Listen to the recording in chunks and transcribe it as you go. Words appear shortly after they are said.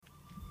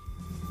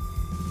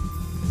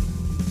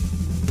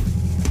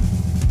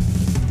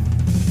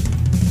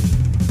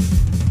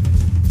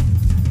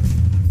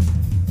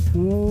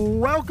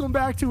Welcome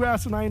back to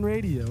Asinine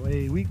Radio,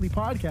 a weekly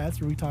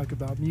podcast where we talk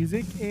about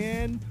music,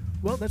 and,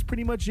 well, that's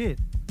pretty much it.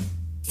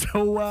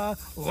 So,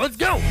 let's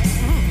go!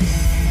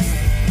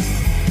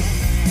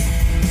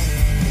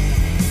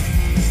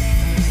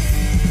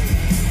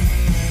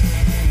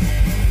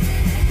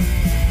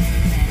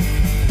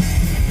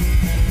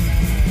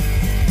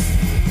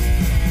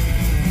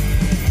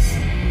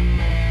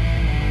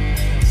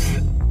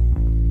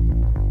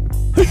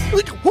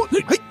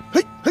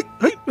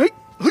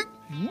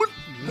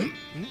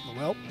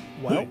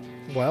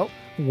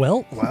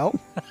 Well.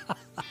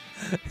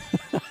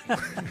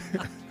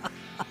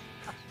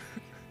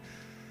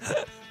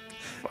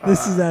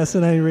 This is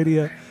Asinine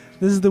Radio.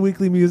 This is the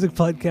weekly music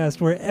podcast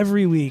where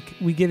every week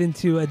we get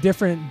into a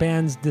different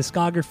band's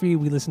discography.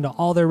 We listen to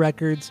all their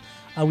records.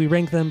 We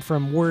rank them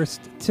from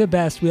worst to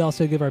best. We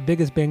also give our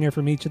biggest banger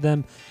from each of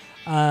them,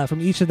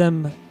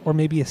 or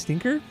maybe a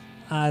stinker.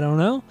 I don't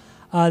know.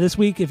 This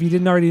week, if you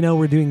didn't already know,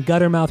 we're doing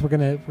Guttermouth.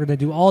 We're gonna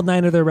do all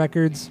 9 of their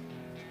records,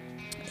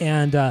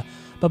 and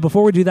but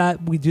before we do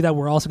that,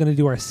 we're also going to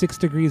do our 6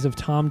 Degrees of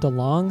Tom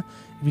DeLonge.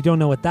 If you don't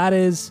know what that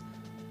is,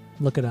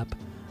 look it up.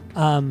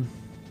 I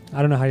don't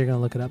know how you're going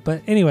to look it up,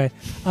 but anyway,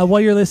 while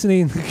you're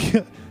listening,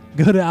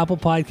 go to Apple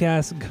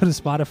Podcasts, go to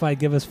Spotify,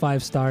 give us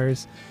 5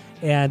 stars,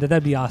 and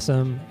that'd be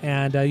awesome.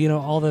 And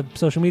all the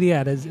social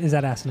media is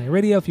at Asinine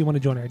Radio. If you want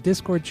to join our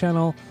Discord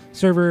channel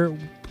server,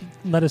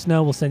 let us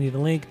know. We'll send you the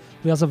link.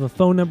 We also have a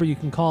phone number you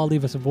can call,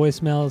 leave us a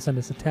voicemail, send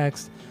us a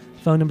text.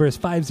 Phone number is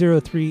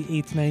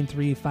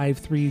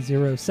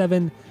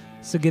 503-893-5307.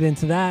 So get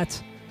into that.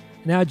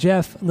 Now,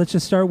 Jeff, let's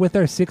just start with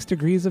our 6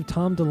 Degrees of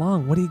Tom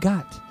DeLonge. What do you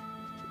got?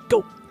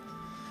 Go.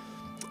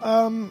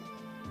 Well,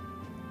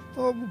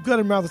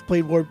 Guttermouth has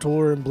played Warped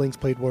Tour and Blink's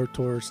played Warped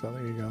Tour, so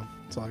there you go.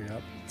 That's all I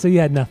got. So you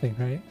had nothing,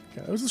 right?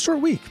 Yeah, it was a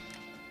short week.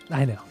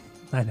 I know.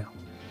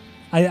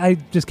 I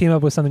just came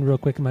up with something real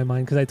quick in my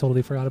mind because I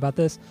totally forgot about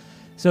this.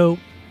 So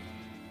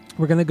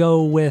we're going to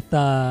go with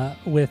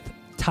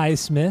Ty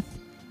Smith,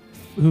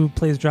 who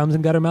plays drums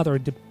in Guttermouth, or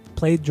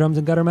played drums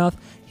in Guttermouth.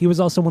 He was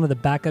also one of the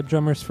backup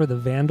drummers for the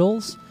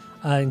Vandals,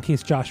 in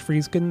case Josh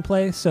Freese couldn't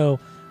play. So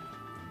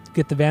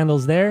get the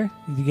Vandals there.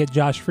 You get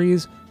Josh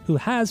Freese, who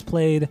has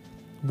played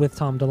with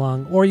Tom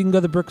DeLonge, or you can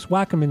go the Brooks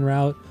Wackerman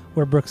route,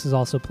 where Brooks has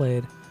also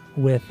played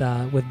with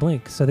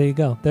Blink. So there you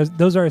go.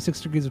 Those are our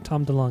 6 Degrees of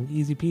Tom DeLonge.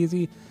 Easy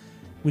peasy.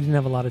 We didn't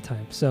have a lot of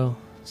time, so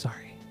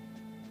sorry.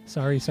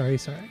 Sorry. We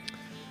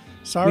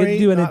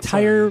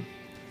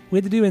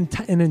had to do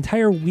an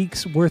entire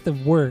week's worth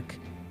of work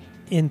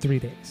in 3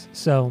 days.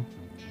 So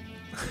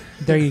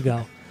there you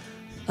go.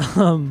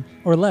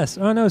 Or less.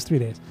 Oh no, it's 3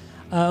 days.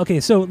 Okay,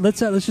 so let's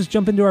just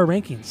jump into our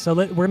rankings. So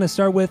we're gonna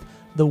start with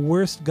the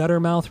worst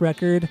Guttermouth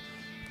record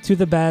to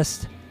the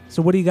best.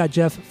 So what do you got,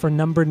 Jeff, for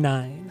number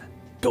 9?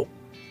 Go.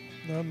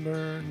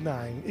 Number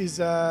 9 is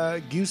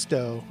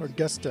Gusto.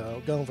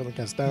 Going for the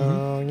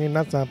Gusto. You're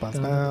not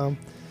Gusto.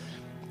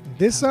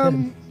 This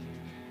man,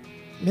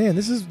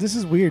 this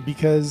is weird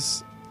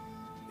because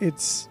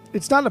it's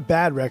not a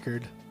bad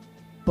record,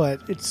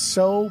 but it's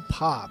so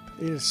pop.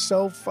 It is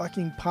so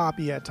fucking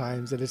poppy at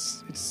times that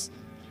it's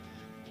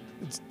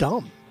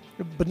dumb,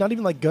 but not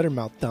even like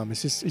Guttermouth dumb.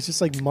 It's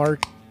just like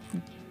Mark,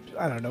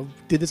 I don't know,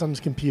 did this on his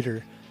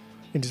computer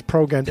and just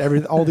programmed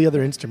all the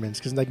other instruments,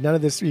 because like none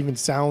of this even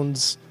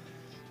sounds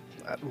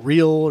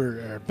real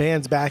or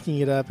bands backing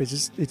it up.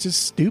 It's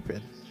just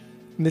stupid.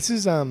 And this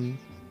is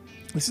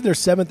their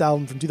 7th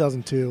album from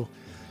 2002,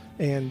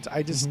 and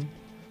I just.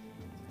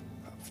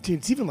 Dude,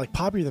 it's even like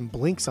poppier than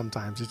Blink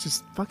sometimes. It's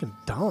just fucking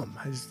dumb.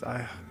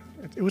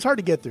 It was hard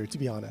to get through, to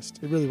be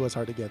honest. It really was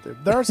hard to get through.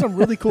 There are some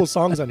really cool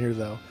songs on here,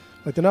 though.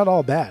 Like, they're not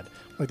all bad.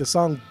 Like the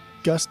song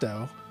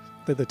Gusto,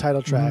 the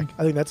title track.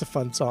 I think that's a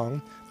fun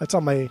song. That's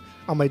on my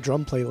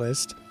drum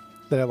playlist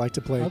that I like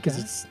to play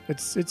because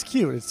it's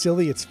cute. It's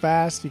silly. It's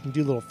fast. You can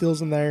do little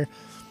fills in there.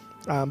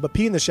 But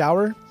Pee in the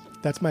Shower,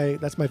 that's my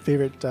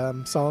favorite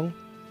song.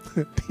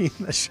 Pee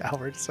in the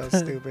Shower. It's so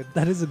stupid.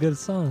 That is a good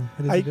song.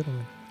 That is a good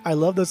one. I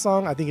love the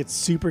song. I think it's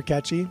super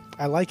catchy.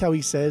 I like how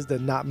he says the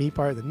 "not me"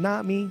 part. The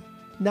 "not me."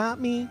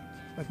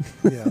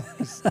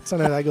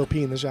 Sometimes I go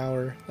pee in the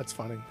shower. That's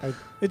funny.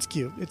 It's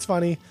cute. It's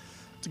funny.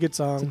 It's a good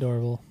song. It's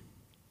adorable.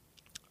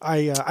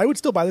 I would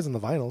still buy this on the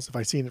vinyls if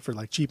I seen it for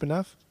like cheap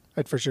enough.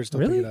 I'd for sure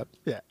still pick it up.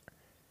 Yeah.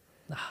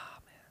 Ah,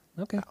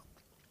 man. Okay.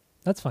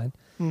 That's fine.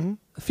 Mm-hmm.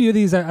 A few of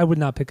these I would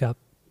not pick up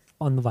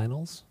on the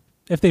vinyls.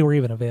 If they were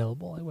even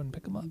available, I wouldn't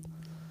pick them up.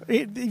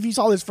 If you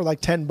saw this for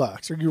like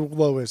 $10 or your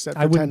lowest at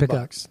I wouldn't $10, pick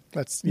up.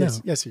 That's No.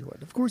 yes you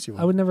would. Of course you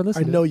would. I would never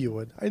listen. I know you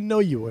would.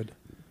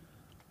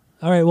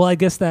 All right. Well, I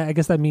guess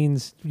that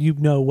means you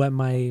know what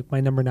my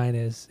number 9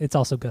 is. It's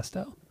also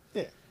Gusto.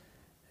 Yeah.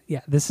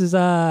 Yeah. This is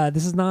like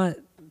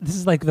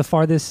the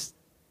farthest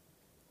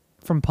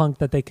from punk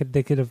that they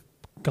could have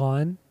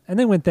gone, and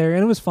they went there,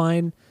 and it was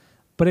fine,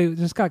 but it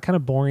just got kind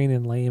of boring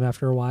and lame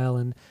after a while.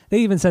 And they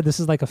even said this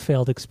is like a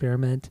failed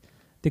experiment.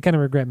 They kind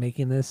of regret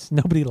making this.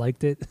 Nobody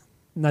liked it,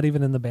 not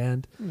even in the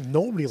band.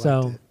 Nobody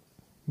liked it.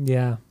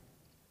 Yeah.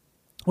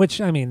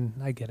 Which, I mean,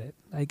 I get it.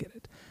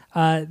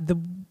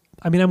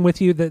 I'm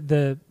with you that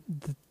the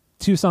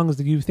two songs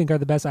that you think are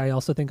the best, I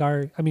also think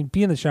are. I mean,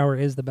 "Pee in the Shower"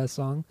 is the best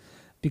song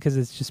because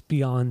it's just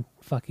beyond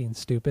fucking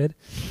stupid.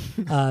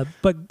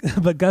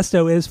 But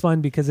 "Gusto" is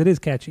fun because it is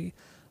catchy.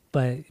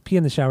 But "Pee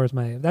in the Shower" is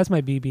that's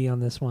my BB on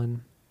this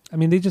one. I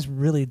mean, they just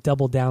really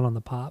doubled down on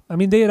the pop. I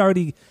mean, they had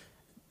already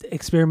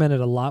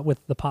experimented a lot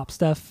with the pop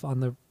stuff on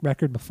the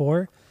record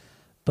before,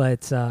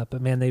 but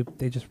man,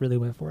 they just really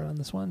went for it on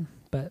this one.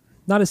 But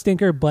not a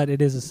stinker, but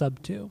it is a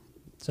sub 2.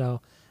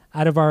 So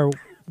out of our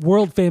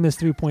world famous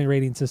 3-point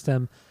rating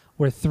system,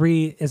 where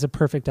 3 is a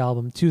perfect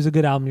album, 2 is a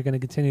good album, you're going to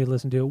continue to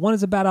listen to it. 1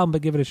 is a bad album,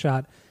 but give it a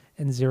shot,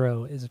 and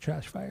 0 is a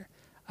trash fire.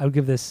 I would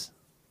give this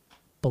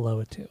below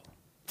a 2.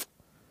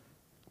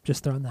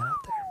 Just throwing that out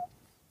there.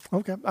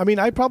 Okay. I mean,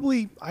 I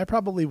probably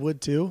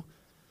would too.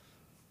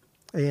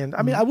 And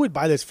I mean, I would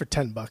buy this for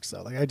 $10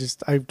 though. Like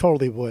I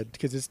totally would,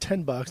 because it's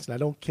 $10 and I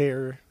don't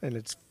care, and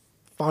it's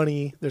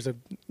funny. There's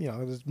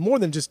more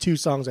than just 2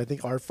 songs I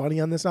think are funny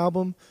on this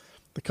album.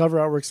 The cover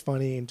artwork's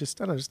funny, and just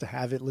to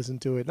have it, listen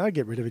to it, and I'd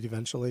get rid of it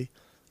eventually.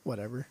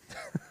 Whatever.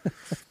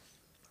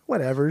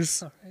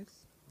 Whatevers.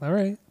 All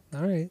right.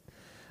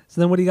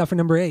 So then, what do you got for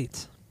number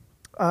 8?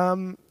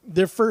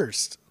 Their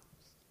first,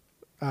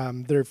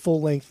 their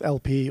full-length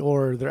LP,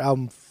 or their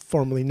album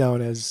formerly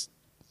known as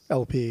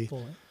LP.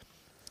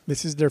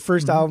 This is their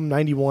first album,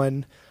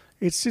 91.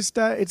 It's just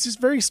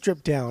very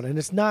stripped down, and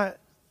it's not.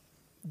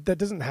 That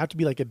doesn't have to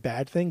be like a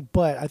bad thing,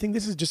 but I think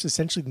this is just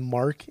essentially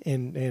Mark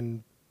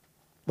and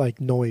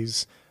like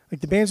noise. Like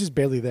the band's just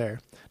barely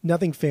there.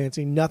 Nothing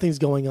fancy. Nothing's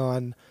going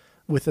on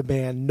with the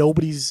band.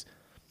 Nobody's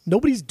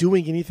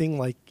doing anything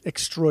like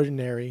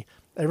extraordinary.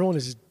 Everyone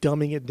is just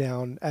dumbing it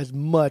down as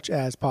much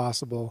as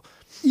possible,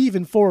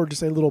 even for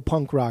just a little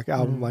punk rock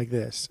album like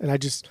this. And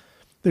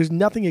there's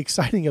nothing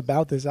exciting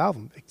about this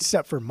album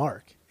except for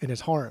Mark and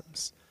his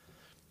horns.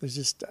 There's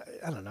just,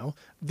 I don't know.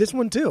 This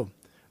one too.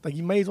 Like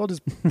you may as well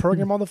just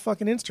program all the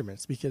fucking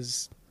instruments,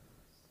 because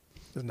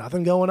there's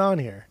nothing going on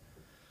here.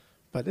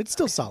 But it's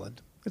still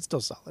solid.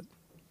 Reggae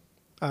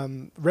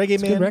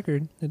It's Man. a good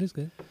record. It is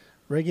good.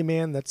 Reggae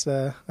Man, that's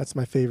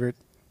my favorite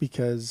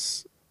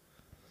because,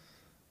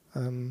 I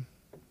don't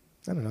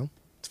know.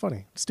 It's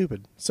funny. It's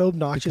stupid. So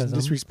obnoxious and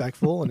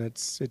disrespectful, and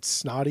it's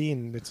snotty,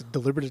 and it's a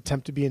deliberate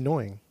attempt to be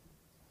annoying.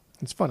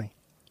 It's funny.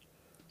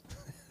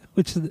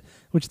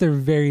 Which they're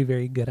very,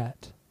 very good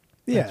at.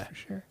 Yeah. That's for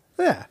sure.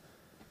 Yeah.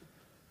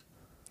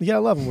 You gotta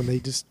love them when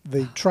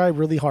they try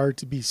really hard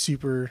to be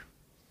super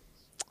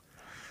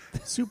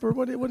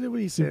what do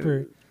you say?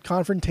 Super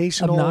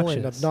confrontational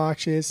and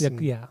obnoxious.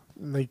 Yeah.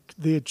 And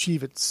they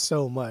achieve it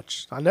so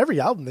much. On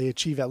every album they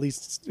achieve at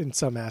least in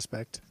some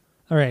aspect.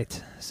 All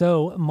right.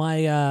 So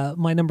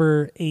my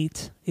number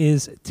 8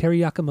 is Terry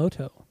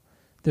Yakamoto,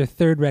 their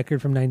third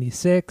record from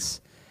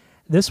 96.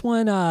 This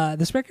one,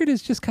 this record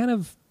is just kind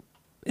of,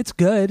 it's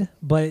good,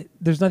 but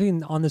there's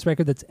nothing on this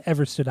record that's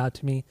ever stood out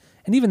to me.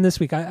 And even this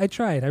week, I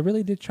tried. I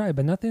really did try,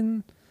 but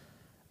nothing.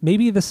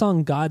 Maybe the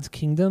song God's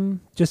Kingdom,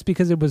 just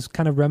because it was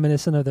kind of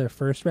reminiscent of their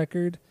first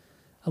record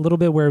a little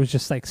bit, where it was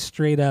just like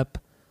straight up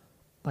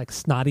like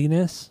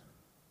snottiness.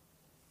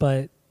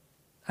 But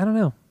I don't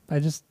know.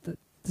 This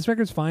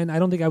record's fine. I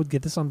don't think I would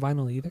get this on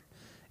vinyl either,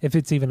 if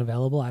it's even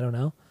available. I don't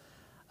know.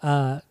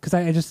 Because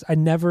I've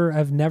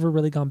never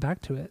really gone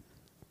back to it.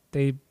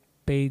 They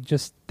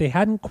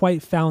hadn't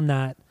quite found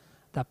that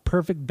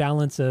perfect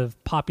balance of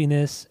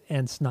poppiness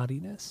and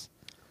snottiness.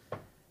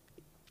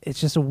 It's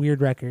just a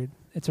weird record.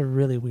 It's a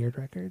really weird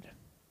record.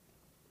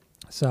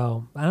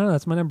 So I don't know.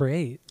 That's my number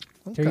 8.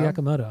 Okay. Terry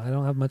Yakamoto. I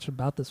don't have much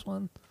about this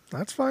one.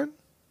 That's fine.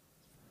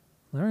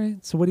 All right.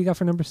 So what do you got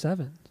for number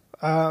 7?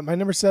 My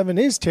number 7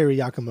 is Terry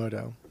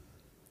Yakamoto.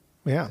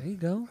 Yeah. There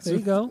you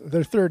go.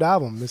 Their third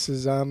album. This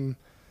was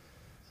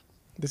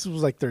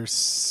like their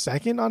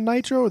second on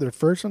Nitro, or their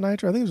first on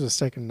Nitro. I think it was the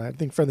second. I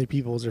think Friendly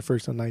People was their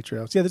first on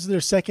Nitro. So yeah, this is their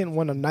second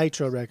one on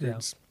Nitro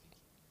Records.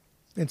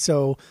 Yeah. And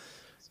so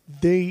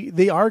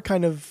they are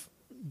kind of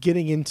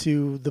getting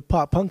into the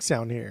pop punk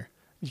sound here,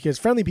 because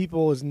Friendly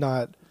People is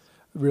not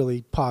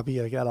really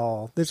poppy like at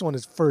all. This one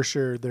is for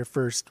sure their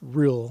first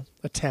real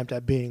attempt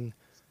at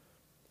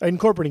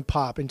incorporating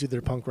pop into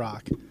their punk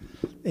rock,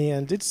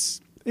 and it's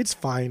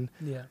fine.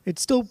 Yeah,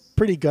 it's still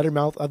pretty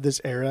Guttermouth of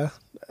this era,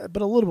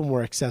 but a little bit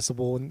more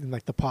accessible in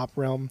like the pop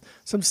realm.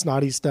 Some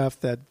snotty stuff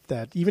that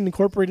even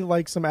incorporated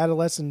like some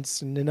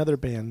Adolescents and in other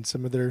bands,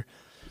 some of their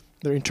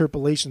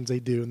interpolations they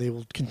do, and they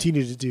will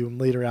continue to do in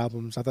later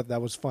albums. I thought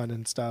that was fun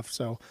and stuff.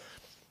 So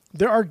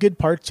there are good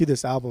parts to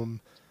this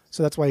album.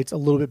 So that's why it's a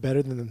little bit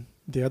better than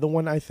the other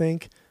one, I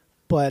think.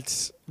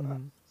 But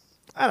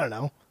I don't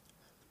know.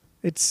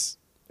 It's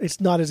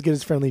not as good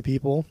as Friendly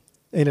People,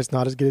 and it's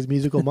not as good as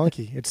Musical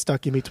Monkey. It's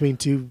stuck in between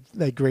two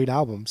like great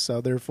albums.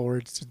 So therefore,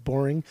 it's just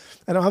boring.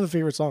 I don't have a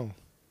favorite song.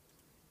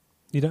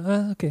 You don't?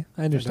 Okay,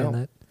 I understand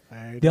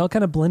that. They all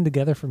kind of blend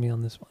together for me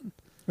on this one.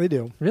 They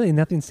do. Really,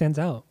 nothing stands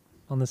out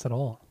on this at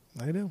all.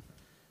 I do.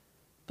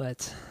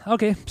 But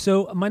okay,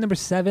 so my number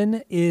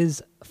 7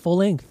 is full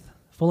length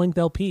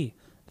LP.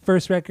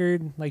 First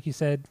record, like you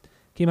said,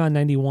 came out in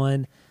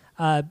 91.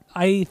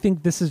 I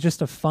think this is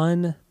just a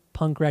fun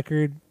punk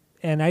record.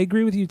 And I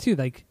agree with you too.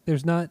 Like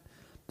there's not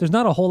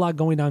a whole lot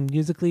going on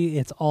musically.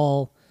 It's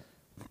all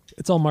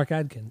Mark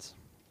Adkins.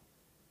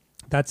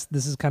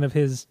 This is kind of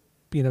his,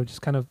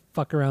 just kind of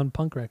fuck around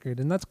punk record,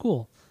 and that's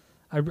cool.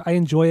 I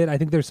enjoy it. I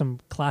think there's some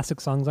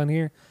classic songs on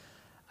here.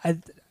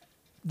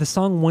 The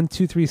song 1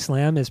 2 3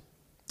 Slam is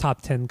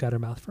top 10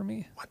 Guttermouth for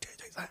me. 1 2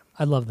 3 Slam.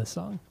 I love this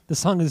song. The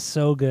song is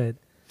so good.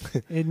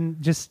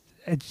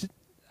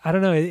 I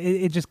don't know.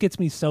 It just gets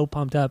me so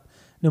pumped up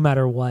no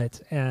matter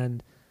what.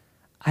 And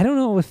I don't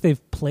know if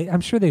they've played.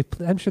 I'm sure they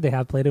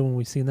have played it when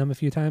we've seen them a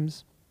few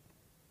times.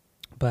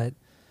 But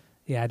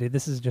yeah, dude,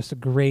 this is just a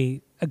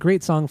great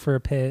song for a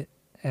pit,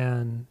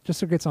 and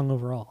just a great song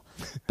overall.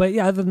 But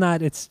yeah, other than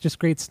that, it's just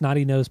great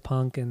snotty nose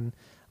punk. And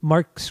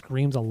Mark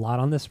screams a lot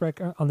on this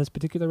record. On this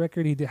particular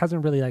record, he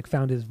hasn't really like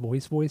found his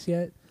voice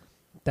yet.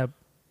 That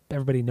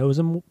everybody knows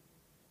him.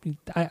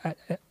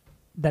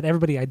 That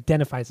everybody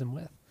identifies him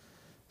with.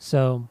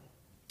 So,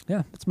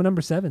 yeah, it's my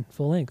number 7,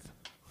 full length.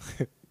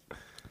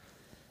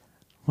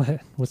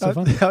 What's so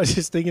fun? I was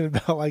just thinking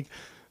about like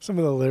some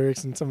of the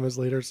lyrics in some of his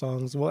later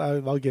songs.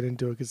 Well, I'll get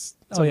into it because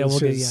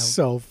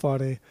so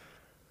funny.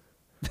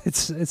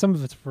 Some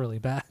of it's really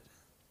bad.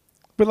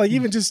 But like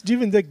even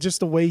the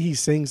way he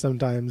sings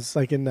sometimes,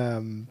 like in I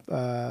don't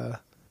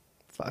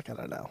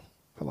know.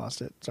 I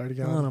lost it. Sorry to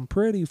go. And I'm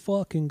pretty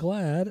fucking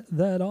glad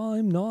that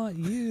I'm not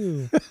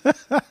you.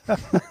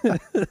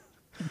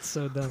 It's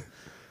so dumb.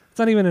 It's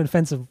not even an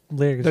offensive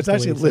lyric. That's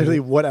actually literally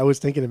what I was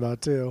thinking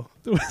about too.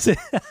 Was it?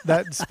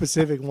 That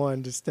specific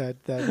one, just that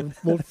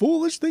what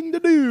foolish thing to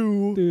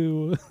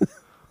do.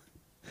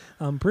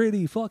 I'm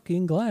pretty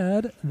fucking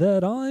glad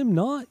that I'm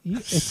not you.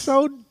 It's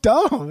so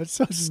dumb. It's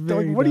so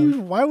stupid.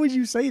 Dumb. Why would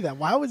you say that?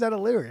 Why was that a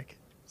lyric?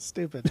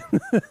 Stupid.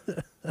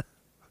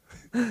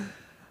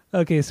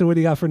 Okay, so what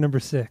do you got for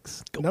number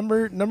 6?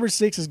 Number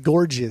 6 is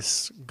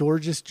Gorgeous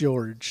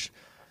George.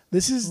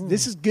 This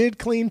is good,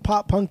 clean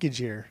pop punkage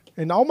here.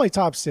 And all my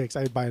top 6,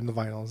 I buy in the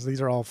vinyls. These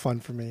are all fun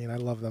for me, and I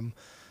love them.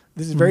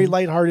 This is very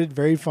lighthearted,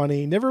 very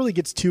funny. Never really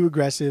gets too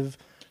aggressive,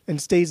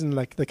 and stays in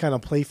like the kind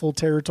of playful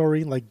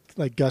territory,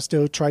 like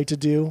Gusto tried to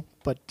do.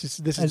 But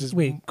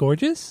wait,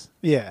 Gorgeous?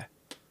 Yeah.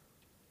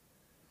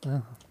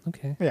 Oh,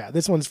 okay. Yeah,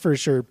 this one's for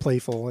sure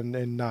playful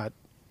and not.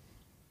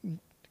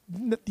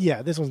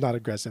 Yeah, this one's not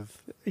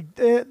aggressive.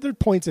 There are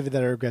points of it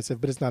that are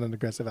aggressive, but it's not an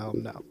aggressive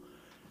album, no.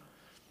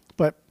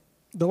 But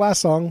the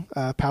last song,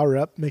 Power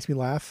Up, makes me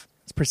laugh.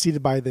 It's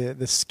preceded by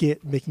the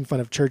skit making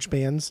fun of church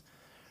bands.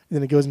 And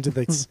then it goes into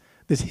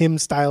this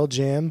hymn-style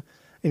jam,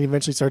 and he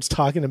eventually starts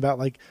talking about,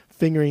 like,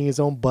 fingering his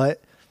own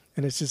butt.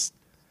 And it's just,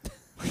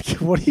 like,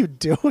 what are you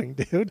doing,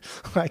 dude?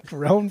 Like,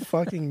 grown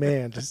fucking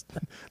man. Just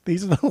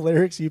these are the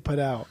lyrics you put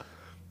out.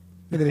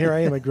 And then here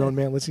I am, a grown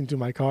man, listening to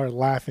my car,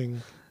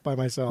 laughing by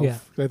myself. Yeah.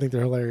 I think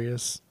they're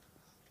hilarious.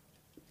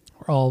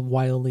 We're all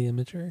wildly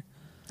immature.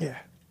 Yeah.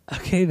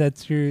 Okay,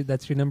 that's your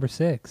number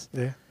 6.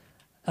 Yeah.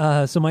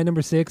 So my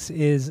number 6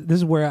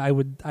 is where I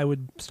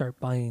would start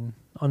buying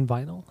on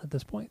vinyl at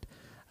this point.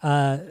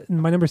 My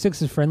number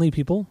 6 is Friendly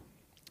People,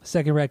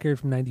 second record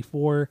from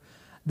 '94.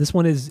 This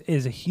one is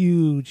a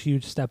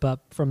huge step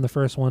up from the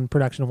first one,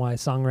 production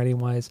wise, songwriting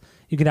wise.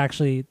 They're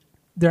actually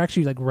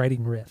like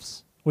writing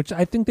riffs, which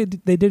I think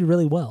they did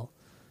really well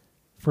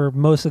for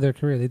most of their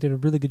career. They did a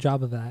really good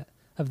job of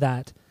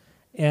that.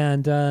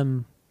 And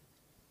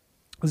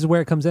this is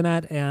where it comes in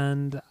at,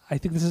 and I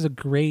think this is a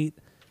great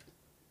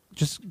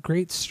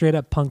straight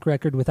up punk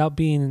record without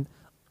being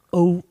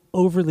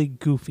overly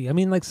goofy. I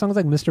mean, like songs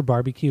like Mr.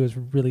 Barbecue is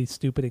really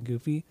stupid and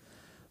goofy,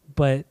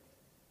 but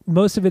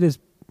most of it is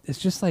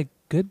just like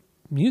good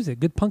music,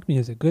 good punk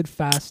music, good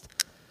fast,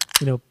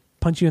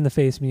 punch you in the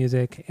face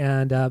music.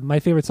 And my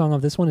favorite song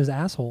of this one is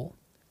Asshole.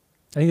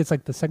 I think it's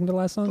like the second to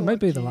last song. It might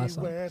be the last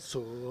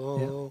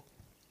song.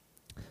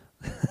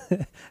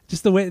 Yeah.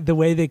 Just the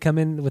way they come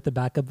in with the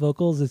backup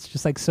vocals, it's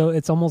just like so.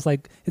 It's almost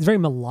like it's very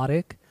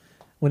melodic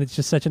when it's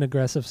just such an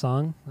aggressive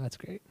song. That's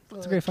great.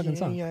 It's a great fucking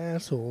song.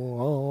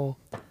 Asshole.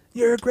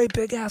 You're a great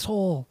big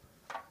asshole.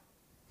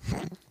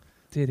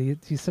 Dude,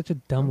 he's such a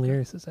dumb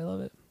lyricist. I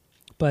love it.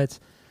 But,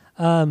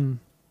 and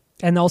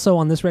also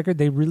on this record,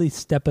 they really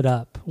step it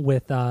up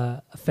with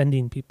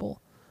offending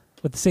people,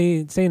 with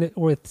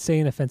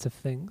saying offensive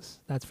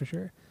things. That's for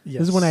sure. Yes.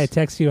 This is when I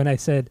text you and I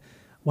said,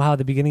 "Wow,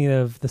 the beginning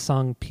of the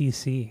song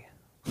PC."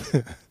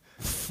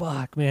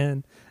 Fuck,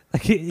 man.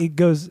 Like it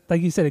goes,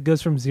 like you said, it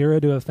goes from 0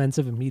 to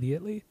offensive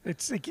immediately.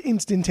 It's like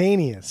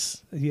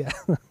instantaneous. Yeah.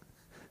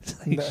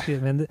 It's like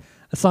shit, man.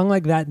 A song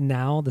like that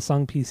now, the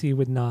song PC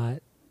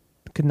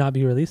could not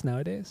be released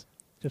nowadays.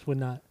 Just would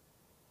not.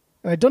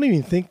 And I don't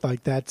even think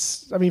like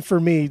that's. I mean, for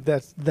me,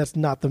 that's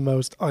not the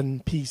most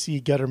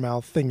un-PC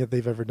Guttermouth thing that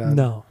they've ever done.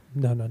 No.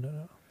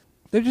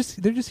 They're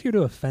just here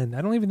to offend.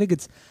 I don't even think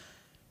it's.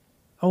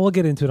 Oh, we'll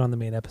get into it on the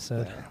main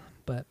episode,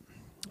 but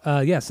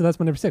yeah. So that's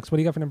my number 6. What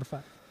do you got for number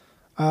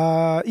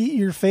 5? Eat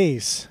Your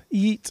Face.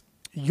 Eat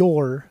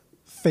Your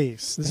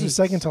Face. This is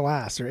second to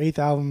last. Their 8th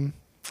album.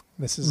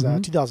 This is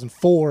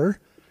 2004.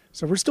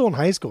 So we're still in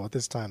high school at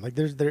this time. Like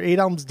they're 8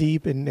 albums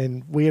deep,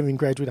 and we haven't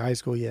graduated high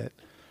school yet.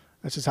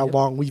 That's just how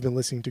long we've been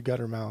listening to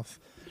Guttermouth.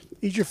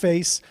 Eat Your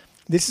Face.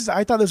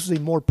 I thought this was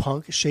a more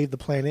punk Shave the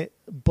Planet,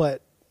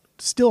 but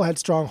still had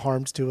strong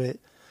harms to it.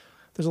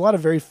 There's a lot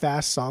of very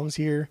fast songs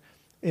here,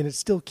 and it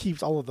still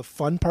keeps all of the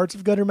fun parts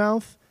of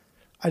Guttermouth.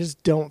 I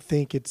just don't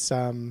think it's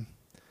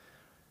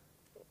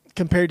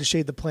compared to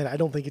Shave the Planet. I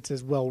don't think it's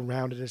as well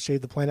rounded as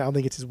Shave the Planet. I don't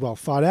think it's as well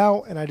thought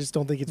out, and I just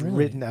don't think it's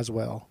written as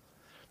well.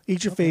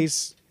 Eat Your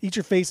Face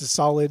is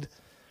solid,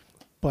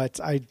 but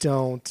I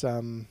don't.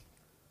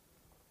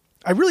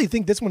 I really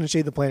think this one and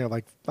Shave the Planet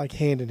are like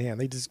hand in hand.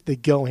 They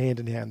go hand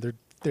in hand.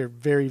 They're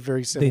very,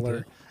 very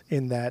similar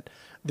in that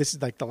this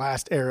is like the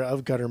last era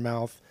of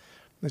Guttermouth.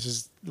 This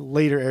is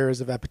later eras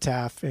of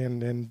Epitaph,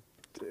 and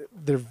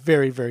they're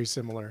very, very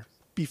similar.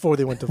 Before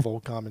they went to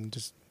Volcom and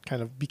just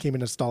kind of became a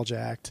nostalgia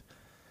act.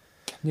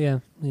 Yeah.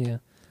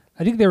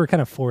 I think they were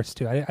kind of forced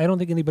to. I don't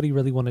think anybody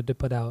really wanted to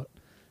put out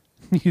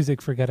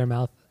music for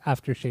Guttermouth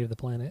after Shave the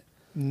Planet.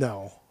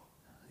 No.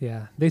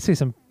 Yeah, they say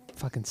some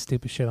fucking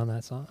stupid shit on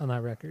that song, on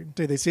that record.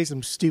 They say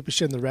some stupid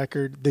shit on the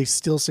record. They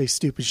still say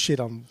stupid shit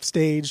on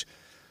stage.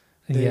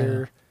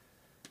 It's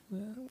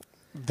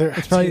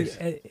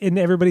probably in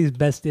everybody's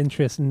best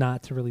interest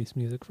not to release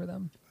music for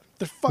them.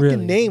 Their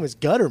fucking name is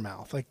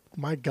Guttermouth. Like,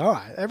 my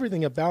God,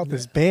 everything about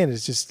this band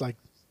is just like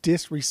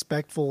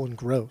disrespectful and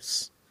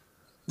gross.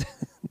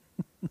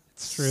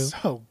 It's true.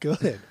 So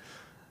good.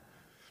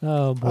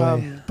 Oh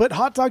boy. But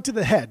hot dog to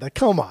the head. Like,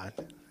 come on.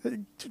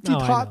 Dude,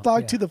 hot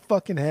dog to the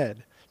fucking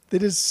head.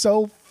 That is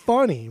so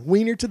funny.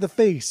 Wiener to the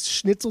face,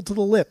 schnitzel to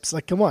the lips.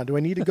 Like, come on, do I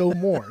need to go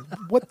more?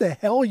 What the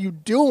hell are you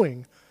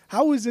doing?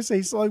 How is this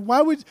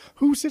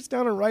who sits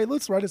down and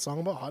let's write a song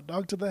about hot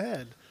dog to the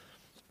head?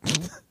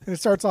 And it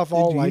starts off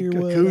all like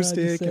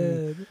acoustic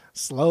and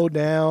slow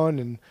down,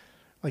 and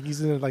like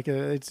he's in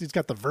it's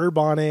got the verb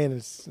on it, and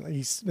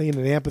he's in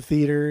an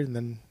amphitheater, and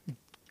then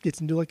gets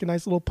into like a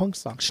nice little punk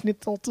song.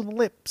 Schnitzel to the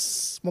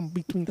lips, one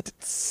between the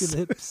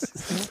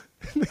lips.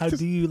 How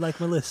do you like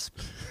my lisp?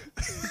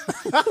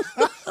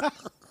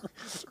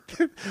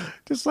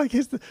 Just like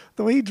the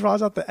way he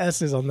draws out the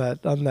S's on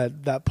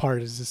that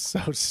part is just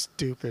so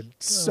stupid,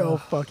 so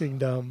fucking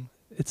dumb.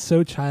 It's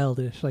so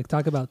childish. Like,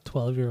 talk about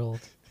 12-year-old.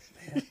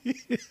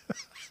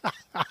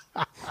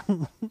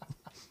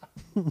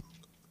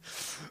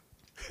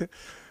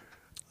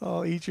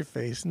 Oh, Eat Your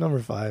Face. Number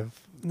 5.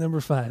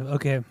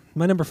 Okay.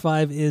 My number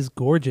 5 is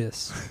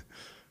Gorgeous.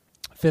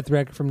 5th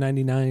record from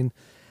 99.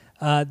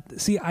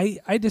 See,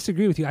 I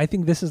disagree with you. I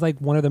think this is like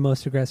one of the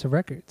most aggressive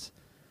records.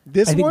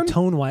 I think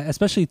tone-wise,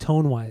 especially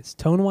tone-wise.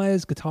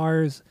 Tone-wise,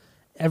 guitars,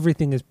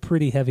 everything is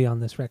pretty heavy on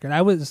this record. I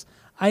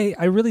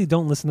really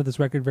don't listen to this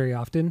record very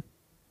often.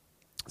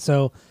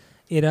 So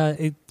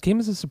it came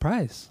as a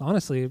surprise,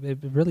 honestly. It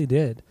really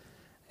did.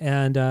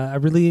 And I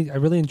really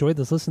enjoyed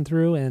this listen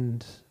through,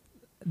 and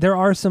there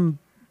are some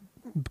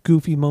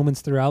goofy moments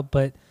throughout,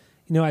 but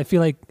I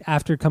feel like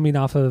after coming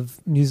off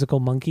of Musical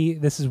Monkey,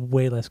 this is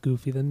way less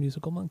goofy than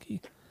Musical Monkey.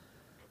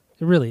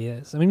 It really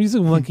is. I mean,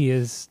 Musical Monkey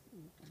is,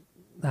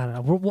 I don't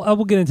know.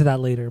 We'll get into that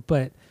later,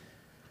 but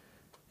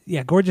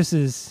yeah, Gorgeous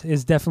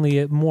is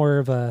definitely more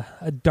of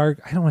a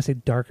dark. I don't want to say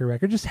darker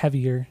record, just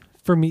heavier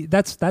for me.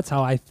 That's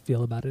how I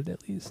feel about it,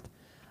 at least.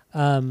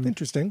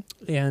 Interesting.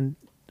 And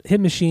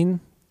Hit Machine,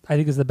 I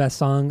think, is the best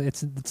song.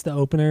 It's the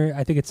opener.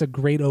 I think it's a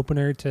great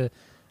opener to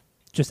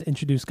just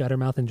introduce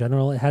Guttermouth in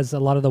general. It has a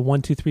lot of the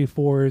 1, 2, 3,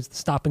 4s, the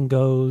stop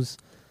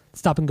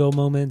and go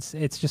moments.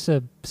 It's just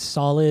a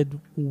solid,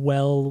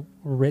 well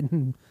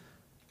written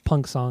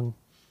punk song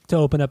to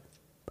open up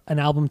an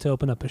album, to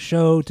open up a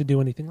show, to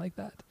do anything like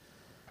that.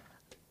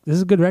 This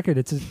is a good record.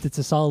 It's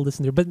a solid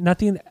listen to, but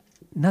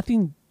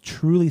nothing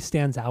truly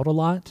stands out a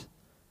lot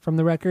from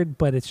the record,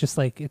 but it's just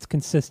like, it's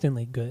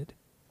consistently good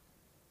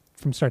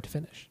from start to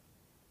finish.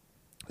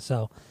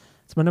 So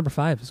it's my number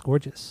 5. It's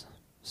Gorgeous.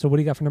 So what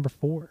do you got for number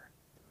 4?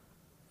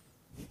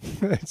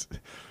 I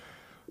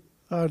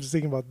was just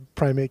thinking about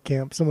Primate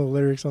Camp. Some of the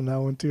lyrics on that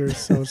one too are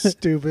so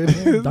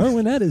stupid.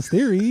 Darwin had his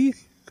theory.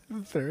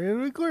 Theory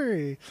of the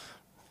query.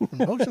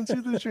 From oceans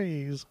to the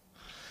trees.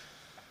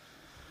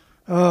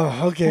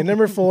 Oh, okay.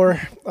 Number 4,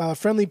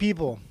 Friendly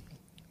People.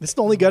 This is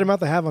the only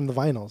Guttermouth I have on the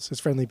vinyls. Is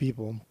Friendly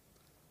People.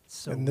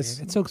 So weird.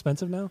 It's so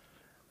expensive now.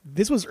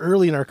 This was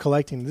early in our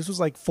collecting. This was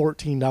like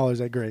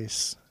 $14 at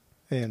Grace,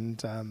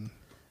 and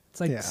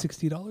it's like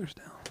 $60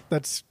 now.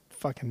 That's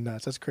fucking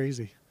nuts. That's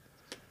crazy.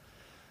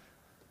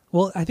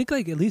 Well, I think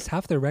like at least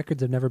half their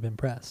records have never been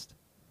pressed.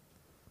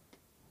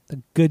 A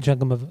good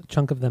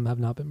chunk of them have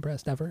not been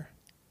pressed ever.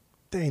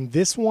 Dang,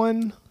 this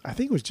one, I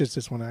think it was just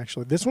this one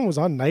actually. This one was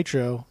on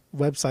Nitro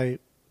website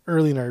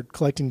early in our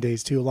collecting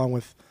days too, along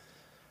with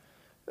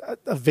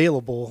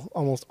available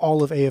almost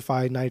all of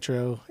AFI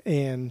Nitro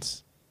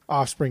and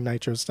Offspring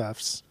Nitro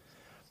stuffs.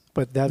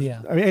 But that,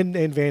 I mean,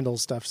 and Vandal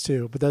stuffs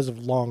too. But those have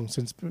long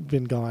since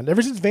been gone.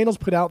 Ever since Vandals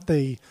put out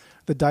the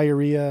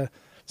diarrhea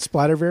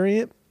splatter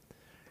variant.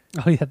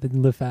 Oh yeah, the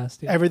Live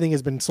Fast. Yeah. Everything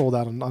has been sold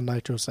out on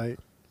Nitro site.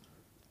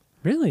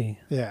 Really?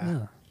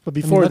 Yeah. But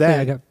before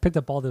that, I picked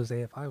up all those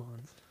AFI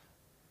ones.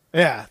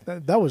 Yeah,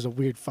 that was a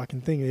weird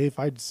fucking thing.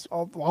 AFI just,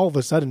 all of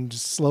a sudden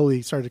just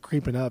slowly started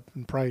creeping up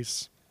in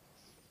price.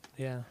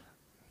 Yeah.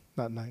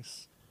 not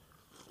nice.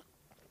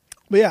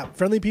 But yeah,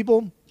 Friendly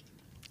People,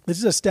 this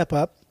is a step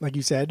up, like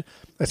you said,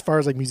 as far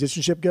as like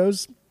musicianship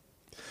goes.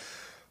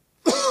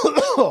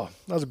 That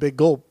was a big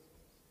gulp.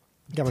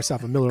 Got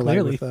myself a Miller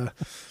Lite with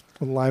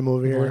lime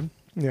over here.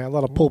 Yeah, a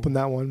lot of pulp in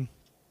that one.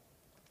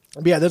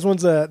 But yeah, this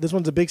one's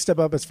a big step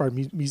up as far as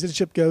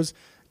musicianship goes.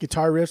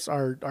 Guitar riffs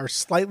are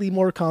slightly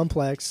more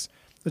complex.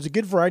 There's a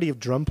good variety of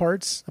drum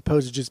parts,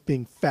 opposed to just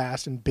being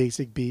fast and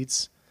basic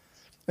beats,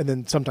 and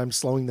then sometimes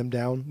slowing them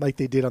down like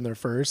they did on their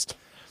first.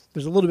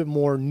 There's a little bit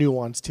more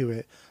nuance to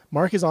it.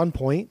 Mark is on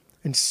point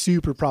and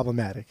super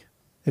problematic,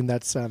 and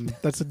that's I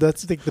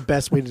think the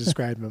best way to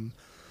describe him.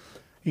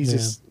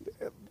 He's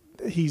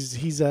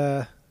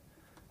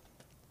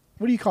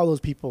what do you call those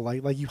people?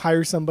 Like you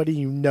hire somebody,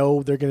 you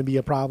know they're going to be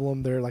a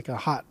problem. They're like a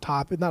hot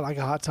topic, not like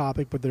a hot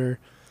topic, but they're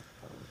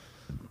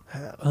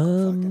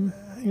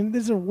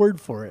there's a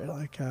word for it.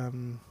 Like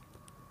I'm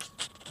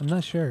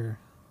not sure.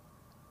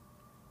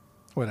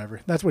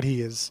 Whatever. That's what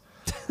he is.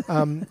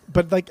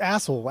 But like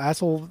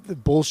asshole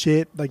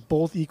bullshit, like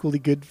both equally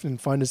good and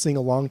fun to sing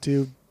along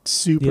to.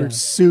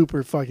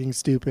 Super fucking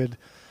stupid.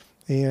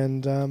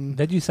 And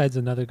Veguside's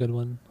another good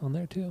one on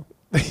there too.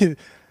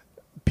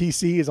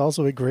 PC is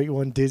also a great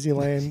one.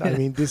 Disneyland. I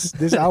mean,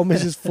 this album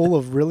is just full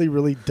of really,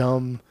 really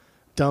dumb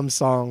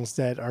songs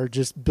that are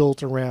just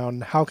built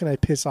around how can I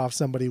piss off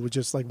somebody with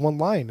just like one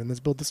line, and let's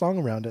build the song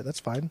around it. That's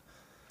fine.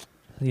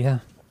 Yeah,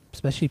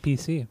 especially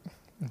PC.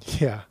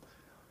 Yeah.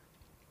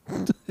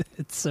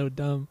 It's so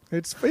dumb.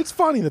 It's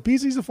funny. The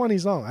PC's a funny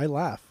song. I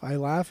laugh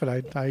and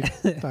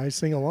I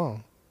sing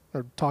along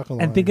or talk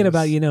along. And thinking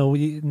about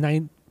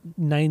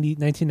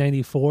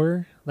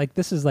 1994, like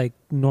this is like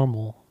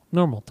normal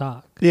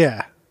talk.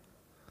 Yeah.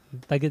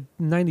 Like at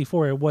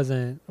 94, it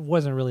wasn't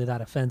really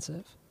that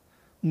offensive.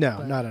 No,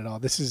 but not at all.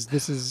 This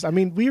is. I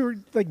mean, we were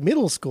like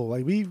middle school.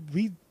 Like we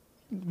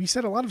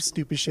said a lot of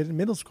stupid shit in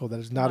middle school that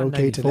is not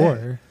okay 94.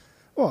 today.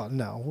 Well,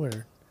 no,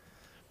 we're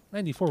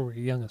 94. We're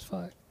young as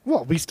fuck.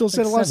 Well, we still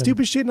said a lot of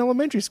stupid shit in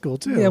elementary school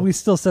too. Yeah, we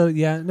still said.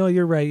 Yeah, no,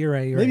 you're right.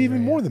 Maybe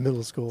even more than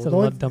middle school. Said a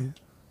lot of dumb.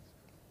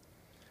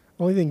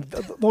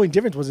 The only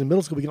difference was in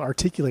middle school we can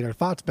articulate our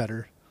thoughts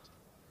better.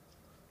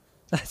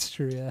 That's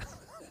true. Yeah.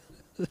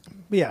 But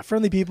yeah,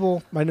 Friendly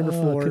People. My number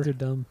 4. Kids are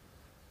dumb.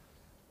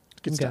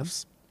 Good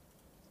stuff.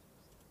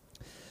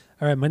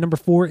 All right, my number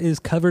 4 is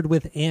Covered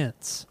with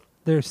Ants.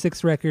 Their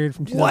 6th record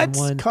from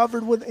 2001. What?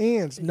 Covered with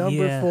Ants.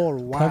 Number 4.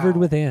 Wow. Covered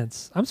with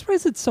Ants. I'm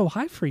surprised it's so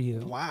high for you.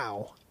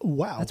 Wow.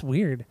 That's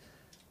weird.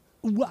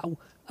 Wow.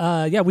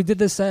 Yeah, we did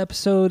this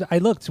episode.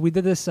 We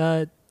did this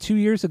 2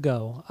 years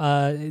ago,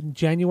 in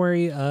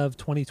January of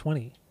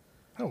 2020.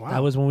 Oh, wow.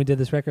 That was when we did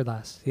this record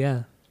last.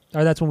 Yeah.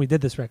 Or that's when we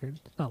did this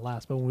record. Not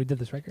last, but when we did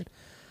this record.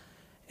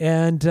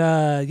 And,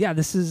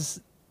 this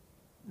is,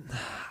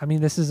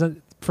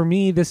 for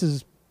me, this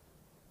is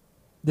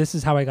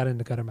how I got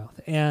into Guttermouth.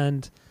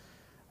 And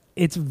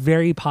it's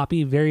very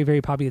poppy, very,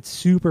 very poppy. It's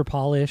super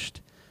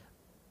polished.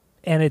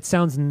 And it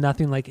sounds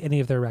nothing like any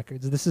of their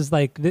records. This is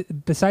like,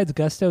 besides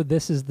Gusto,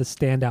 this is the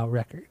standout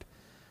record.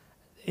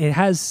 It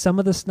has some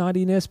of the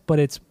snottiness, but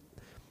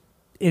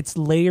it's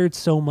layered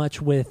so much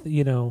with,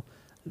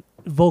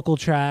 vocal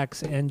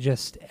tracks and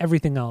just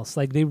everything else.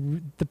 Like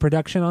the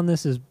production on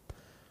this is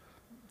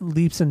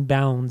leaps and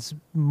bounds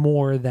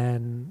more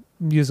than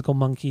Musical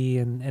Monkey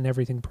and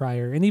everything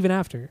prior and even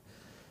after.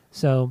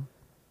 So,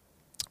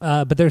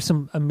 but there's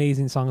some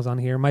amazing songs on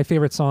here. My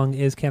favorite song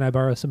is Can I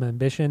Borrow Some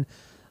Ambition,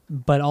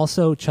 but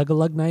also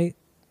Chug-a-Lug Night.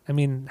 I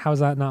mean, how is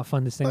that not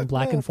fun to sing?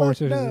 Black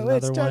Enforcers is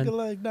another one.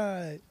 Chug-a-Lug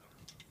Night.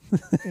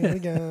 Here we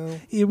go.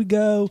 Here we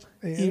go.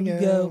 Here we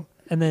go.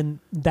 And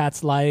then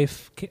That's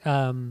Life.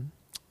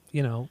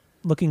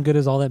 Looking Good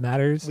Is All That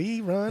Matters. We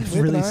run with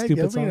really a knife.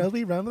 stupid song.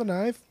 We run with a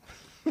knife.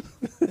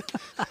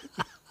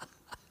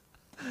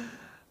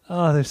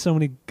 Oh, there's so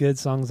many good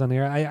songs on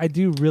here. I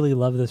do really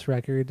love this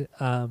record,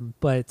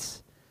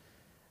 but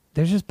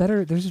there's just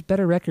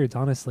better records,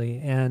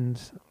 honestly. And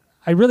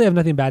I really have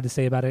nothing bad to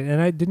say about it.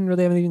 And I didn't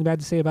really have anything bad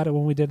to say about it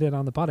when we did it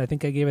on the pod. I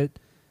think I gave it,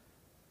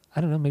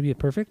 I don't know, maybe a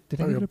perfect.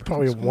 Did I give it a perfect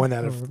probably score? 1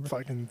 out of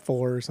fucking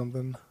 4 or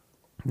something.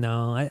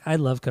 No, I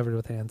love Covered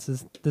with Ants.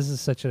 This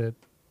is such an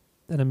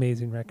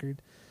amazing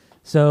record.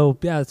 So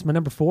yeah, it's my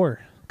number 4,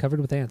 Covered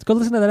with Ants. Go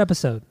listen to that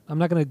episode. I'm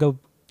not going to go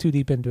too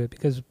deep into it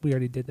because we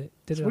already did it.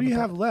 So what do you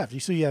have left?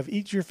 So you have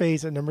Eat Your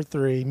Face at number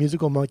 3,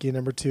 Musical Monkey at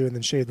number 2, and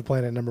then Shave the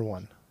Planet at number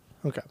 1.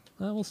 Okay.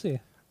 We'll see.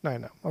 I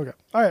know. Okay.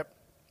 All right.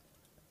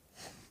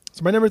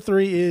 So my number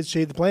 3 is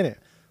Shave the Planet.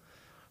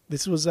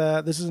 This is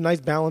a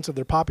nice balance of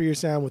their poppier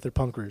sound with their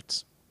punk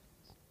roots.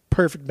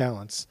 Perfect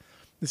balance.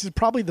 This is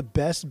probably the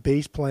best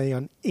bass playing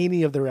on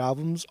any of their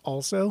albums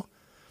also.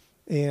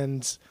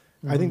 And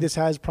I think this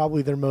has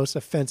probably their most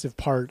offensive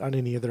part on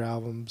any of their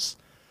albums.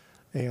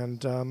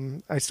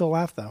 And I still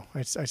laugh, though.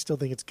 I still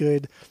think it's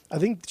good. I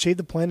think Shave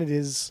the Planet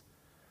is,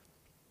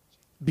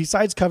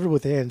 besides Covered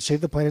with Ants,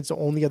 Shave the Planet's the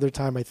only other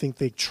time I think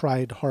they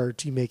tried hard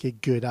to make a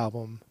good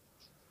album.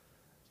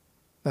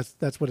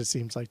 That's what it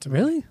seems like to me.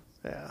 Really?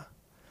 Yeah.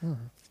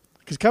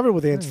 Because Covered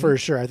with Ants, for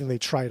sure, I think they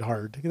tried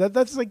hard.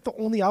 That's like the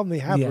only album they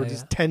have where it's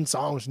just 10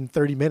 songs in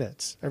 30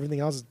 minutes.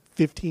 Everything else is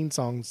 15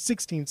 songs,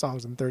 16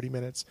 songs in 30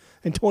 minutes,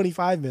 and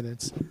 25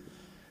 minutes.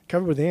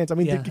 Covered with Ants. I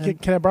mean,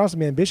 Can I Borrow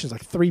Some Ambition is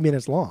like 3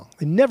 minutes long.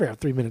 They never have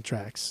 3-minute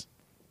tracks.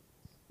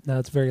 No,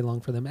 it's very long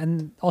for them.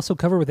 And also,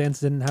 Covered with Ants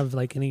didn't have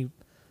like any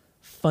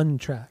fun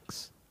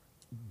tracks,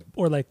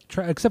 or like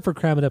except for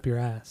Cram It Up Your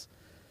Ass.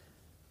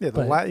 Yeah,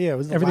 it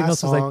was the everything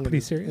last else was song, like pretty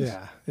serious.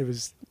 Yeah, it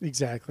was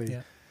exactly.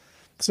 Yeah.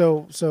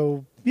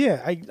 So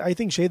yeah, I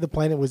think Shade the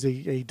Planet was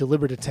a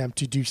deliberate attempt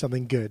to do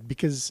something good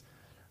because,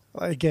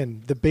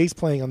 again, the bass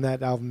playing on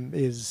that album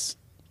is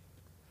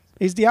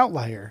the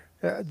outlier.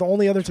 The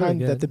only other time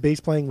that the bass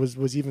playing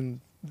was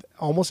even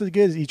almost as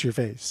good as Eat Your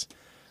Face,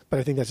 but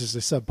I think that's just a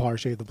subpar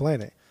Shade the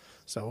Planet.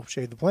 So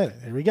Shade the Planet,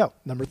 there we go,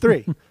 number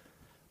 3.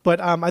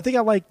 But I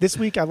think this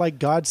week I like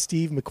God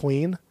Steve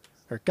McQueen.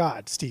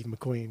 God Steve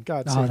McQueen.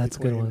 God Steve McQueen. Oh, that's a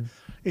good one.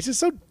 It's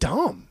just so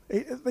dumb.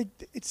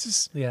 It's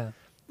just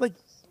like,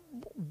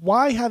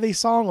 why have a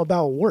song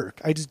about work?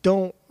 I just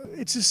don't.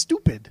 It's just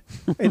stupid.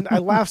 And I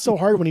laugh so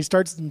hard when he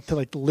starts to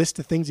like list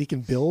the things he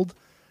can build.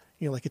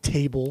 You know, like a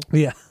table,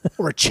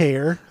 or a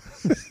chair.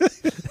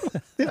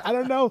 I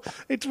don't know.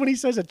 It's when he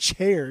says a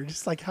chair,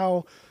 just like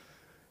how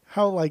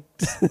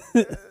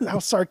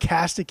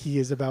sarcastic he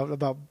is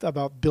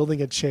about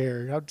building a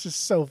chair. I'm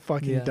just so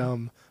fucking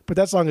dumb. But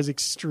that song is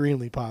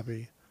extremely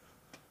poppy.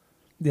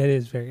 That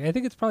is very. I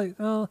think it's probably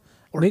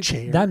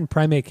Chair. That and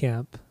Primate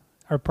Camp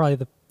are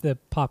probably the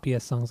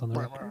poppiest songs on the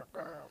record.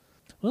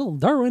 Well,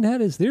 Darwin had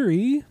his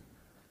theory.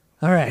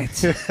 All right,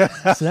 so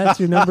that's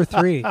your number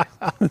 3.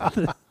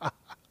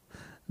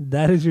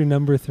 That is your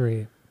number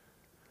 3.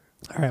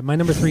 All right, my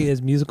number 3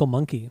 is Musical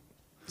Monkey.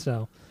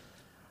 So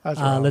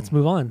let's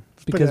move on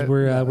because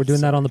we're doing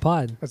that on the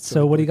pod.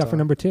 So what do you got for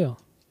number 2?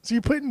 So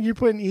you're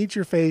putting Eat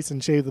Your Face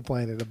and Shave the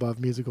Planet above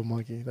Musical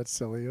Monkey. That's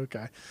silly.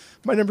 Okay.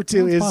 My number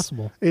 2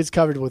 is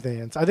Covered with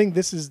Ants. I think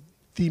this is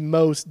the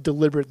most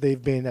deliberate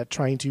they've been at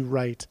trying to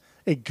write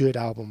a good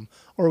album,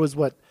 or was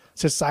what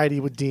society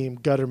would deem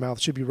Guttermouth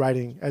should be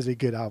writing as a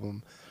good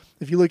album.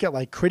 If you look at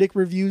like critic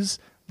reviews,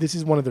 this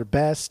is one of their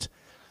best.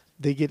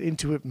 They get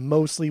into it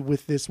mostly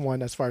with this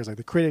one as far as like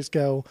the critics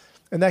go,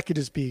 and that could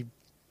just be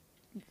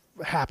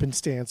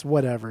happenstance,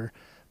 whatever.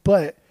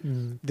 But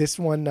this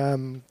one,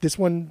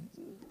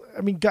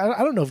 I mean,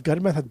 I don't know if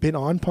Guttermouth had been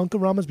on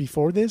Punk-O-Ramas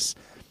before this,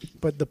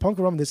 but the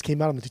Punk-O-Rama this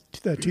came out on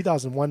the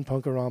 2001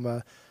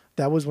 Punk-O-Rama.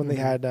 That was when they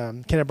had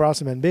Can I Borrow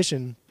Some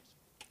Ambition,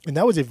 and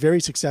that was a very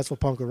successful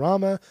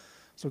Punk-O-Rama.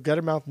 So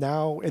Guttermouth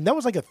now, and that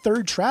was like a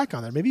 3rd track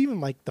on there, maybe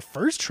even like the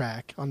 1st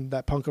track on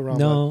that Punk-O-Rama.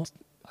 No,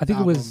 I think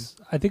album.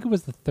 I think it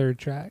was the 3rd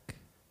track.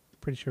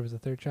 Pretty sure it was the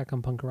 3rd track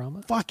on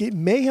Punk-O-Rama. Fuck, it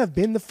may have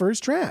been the 1st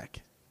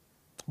track.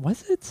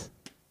 Was it?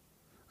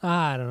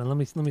 I don't know. Let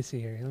me see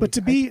here. I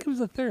think it was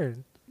the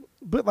 3rd.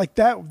 But like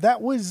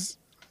that was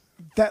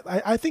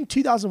I think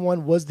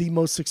 2001 was the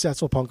most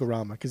successful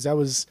Punk-O-Rama because that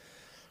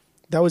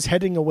was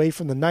heading away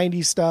from the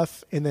 90s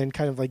stuff and then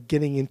kind of like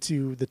getting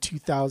into the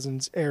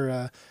 2000s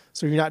era.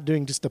 So you're not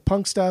doing just the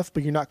punk stuff,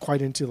 but you're not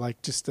quite into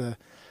like just the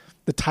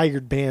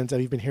tired bands that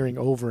you've been hearing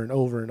over and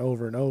over and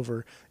over and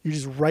over. You're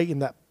just right in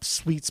that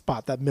sweet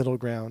spot, that middle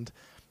ground.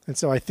 And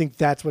so I think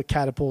that's what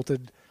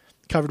catapulted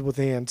Covered with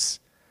Ants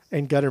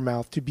and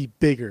Guttermouth to be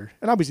bigger.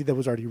 And obviously that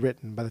was already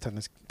written by the time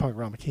this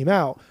Punk-O-Rama came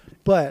out.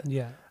 But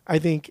I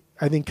think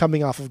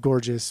coming off of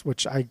Gorgeous,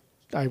 which I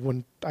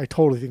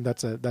totally think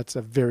that's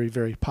a very,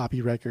 very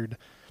poppy record.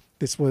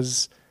 This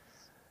was,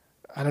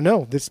 I don't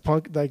know, this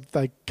punk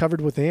like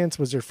Covered with Ants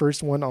was their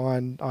first one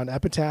on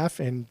Epitaph,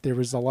 and there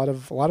was a lot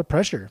of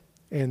pressure.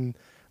 And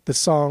the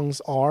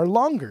songs are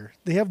longer.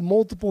 They have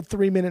multiple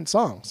 3-minute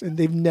songs, and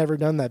they've never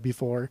done that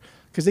before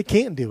because they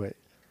can't do it.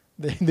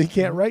 They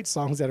can't write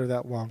songs that are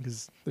that long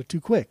because they're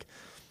too quick.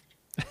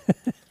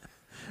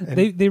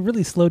 They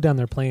really slowed down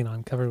their playing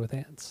on Covered with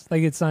Ants.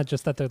 Like, it's not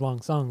just that they're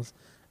long songs.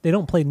 They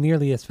don't play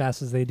nearly as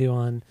fast as they do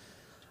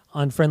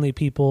on Friendly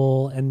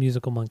People and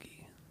Musical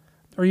Monkey,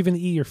 or even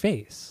Eat Your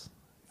Face.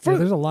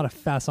 There's a lot of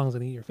fast songs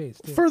in Eat Your Face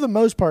too. For the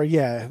most part,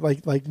 yeah.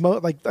 Like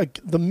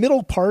the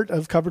middle part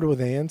of Covered with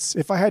Ants.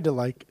 If I had to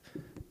like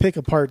pick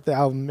apart the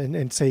album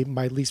and say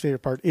my least favorite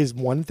part is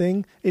one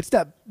thing, it's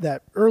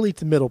that early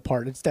to middle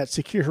part. It's that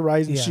Secure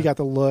Horizon. She got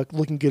the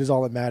looking good is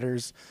all that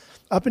matters,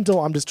 up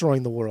until I'm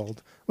Destroying the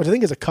World, which I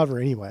think is a cover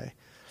anyway.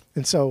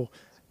 And so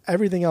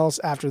everything else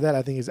after that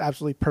I think is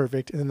absolutely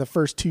perfect. And then the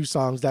first 2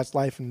 songs, That's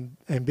Life and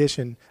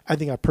Ambition, I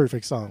think are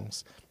perfect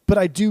songs. But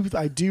I do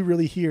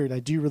really hear, and I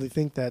do really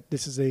think that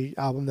this is a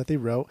album that they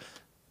wrote.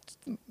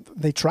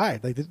 They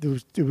tried, like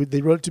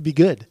they wrote it to be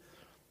good.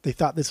 They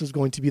thought this was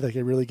going to be like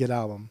a really good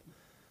album,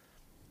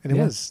 and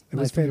it was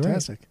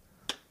fantastic.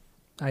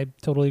 Right. I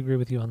totally agree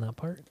with you on that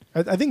part.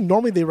 I think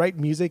normally they write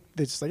music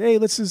that's just like, hey,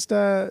 let's just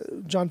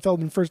John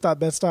Feldman first thought,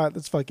 best thought.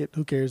 Let's fuck it.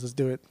 Who cares? Let's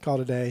do it.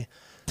 Call it a day.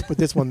 But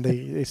this one,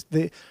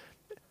 they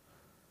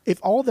if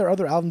all their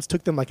other albums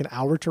took them like an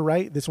hour to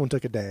write, this one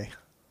took a day.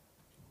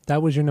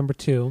 That was your number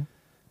 2.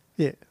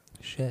 Yeah.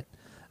 Shit.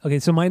 Okay,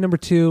 so my number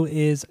 2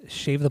 is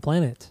Shave the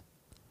Planet.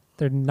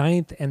 Their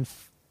 9th and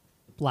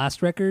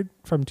last record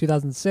from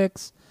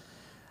 2006.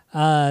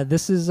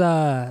 This is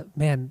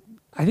man,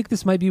 I think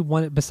this might be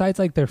one besides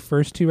like their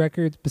first two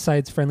records,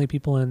 besides Friendly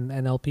People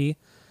and LP.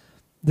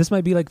 This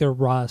might be like their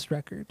rawest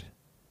record.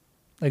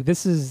 Like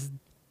this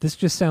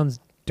just sounds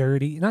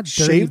dirty, not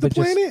dirty, Shave the but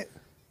Planet.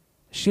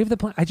 Just Shave the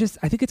Planet.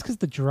 I think it's because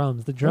the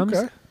drums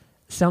Okay.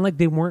 sound like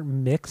they weren't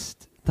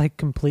mixed like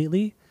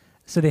completely.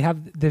 So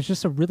there's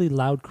just a really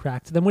loud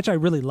crack to them, which I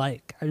really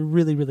like. I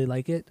really, really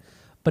like it.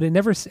 But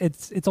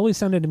it's always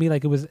sounded to me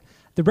like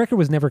the record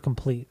was never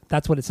complete.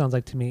 That's what it sounds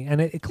like to me.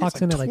 And it clocks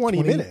It's in at like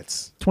 20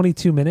 minutes.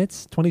 22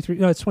 minutes, 23.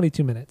 No, it's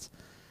 22 minutes.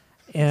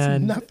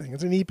 And it's nothing.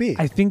 It's an EP.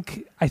 I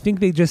think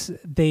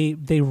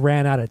they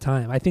ran out of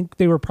time. I think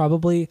they were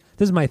probably,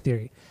 this is my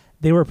theory,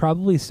 they were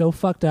probably so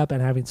fucked up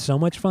and having so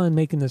much fun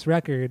making this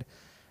record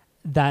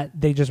that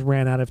they just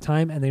ran out of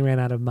time and they ran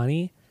out of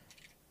money.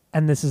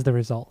 And this is the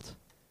result,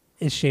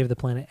 is Shave the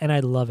Planet. And I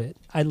love it.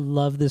 I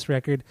love this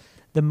record.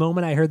 The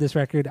moment I heard this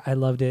record, I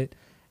loved it.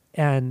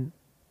 And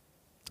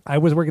I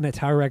was working at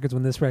Tower Records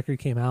when this record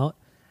came out.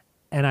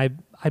 And I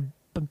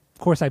of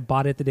course, I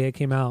bought it the day it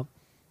came out.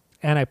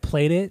 And I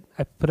played it.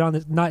 I put it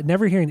on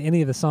never hearing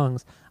any of the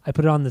songs. I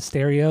put it on the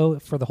stereo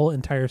for the whole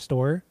entire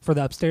store, for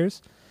the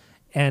upstairs.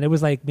 And it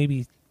was like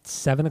maybe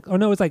 7 o'clock. Oh,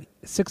 no, it was like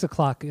 6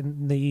 o'clock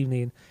in the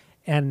evening.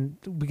 And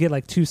we get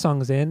like 2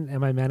 songs in, and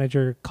my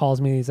manager calls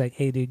me and he's like,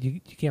 "Hey, dude,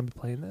 you can't be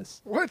playing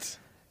this." What?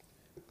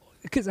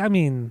 Because, I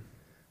mean...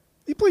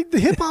 You played the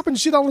hip hop and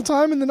shit all the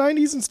time in the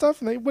 90s and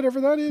stuff, and whatever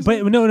that is.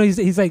 But no,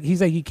 he's like,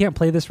 you can't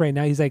play this right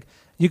now. He's like,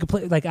 you could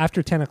play like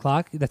after 10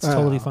 o'clock. That's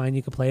totally fine.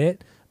 You could play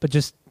it, but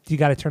just you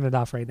got to turn it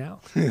off right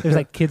now. There's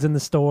like kids in the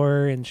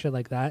store and shit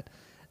like that.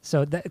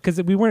 So that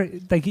because we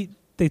weren't like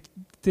they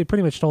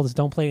pretty much told us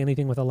don't play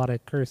anything with a lot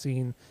of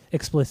cursing,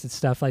 explicit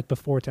stuff like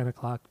before 10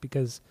 o'clock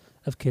because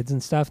of kids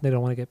and stuff. And they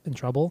don't want to get in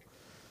trouble.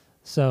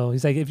 So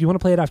he's like, if you want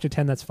to play it after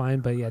 10, that's fine.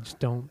 But yeah, just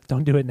don't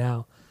do it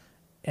now.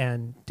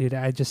 And dude,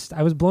 I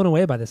was blown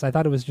away by this. I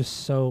thought it was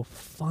just so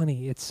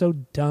funny. It's so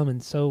dumb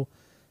and so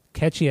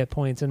catchy at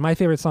points. And my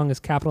favorite song is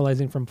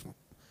Capitalizing from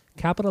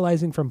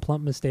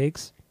Plump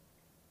Mistakes,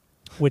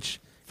 which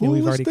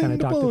we've already kind of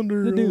talked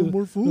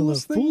about.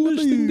 Foolish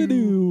thing to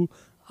do.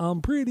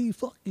 I'm pretty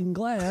fucking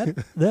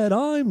glad that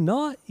I'm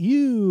not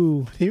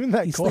you. Even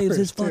that he chorus slaves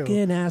his too.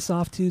 fucking ass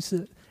off to.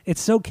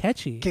 It's so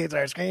catchy. Kids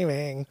are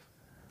screaming.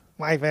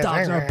 Wife is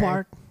Dogs are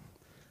bark.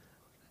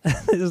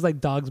 It's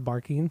like dogs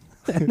barking,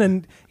 and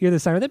then you hear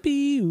the siren.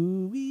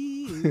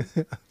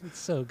 It's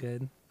so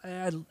good.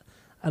 I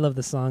love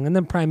the song. And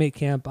then Primate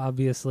Camp,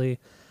 obviously,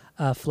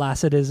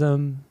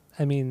 Flaccidism.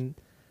 I mean,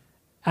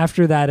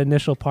 after that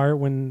initial part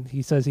when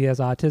he says he has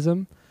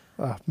autism,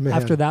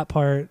 after that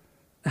part,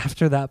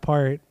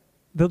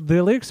 the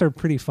lyrics are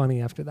pretty funny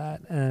after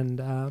that.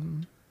 And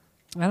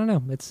I don't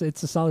know. It's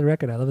a solid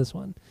record. I love this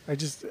one.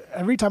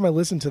 Every time I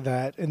listen to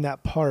that in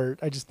that part,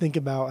 I just think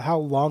about how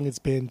long it's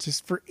been.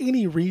 Just for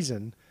any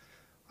reason,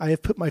 I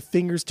have put my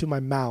fingers to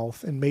my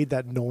mouth and made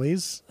that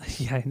noise.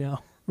 Yeah, I know.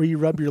 Where you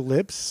rub your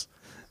lips.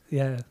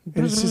 Yeah.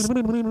 And it's just,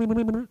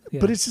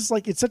 but it's just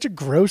like, it's such a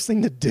gross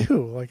thing to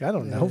do. Like, I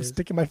don't know,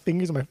 sticking my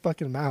fingers in my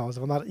fucking mouth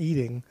if I'm not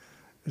eating.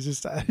 It's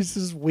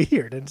just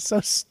weird and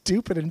so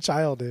stupid and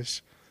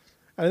childish.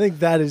 I think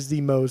that is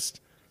the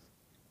most,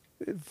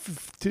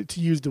 to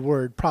use the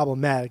word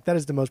problematic, that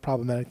is the most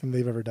problematic thing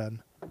they've ever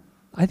done.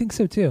 I think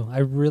so too. I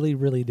really,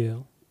 really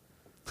do.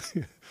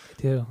 I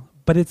do.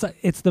 But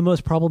it's the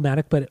most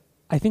problematic, but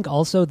I think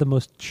also the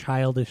most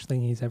childish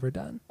thing he's ever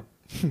done.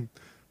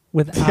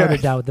 Without a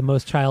doubt, the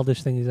most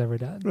childish thing he's ever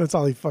done. That's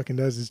all he fucking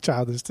does is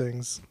childish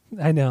things.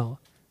 I know.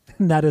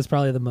 And that is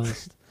probably the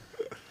most.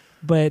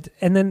 But,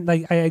 and then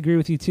like I agree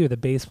with you too. The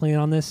bass playing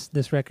on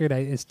this record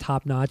is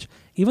top notch.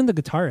 Even the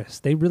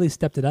guitarists, they really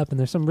stepped it up, and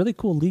there's some really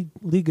cool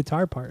lead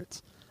guitar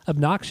parts.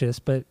 Obnoxious,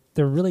 but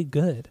they're really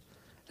good.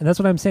 And that's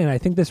what I'm saying. I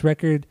think this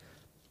record,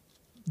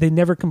 they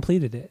never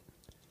completed it.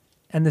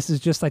 And this is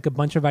just like a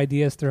bunch of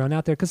ideas thrown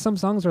out there, because some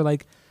songs are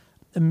like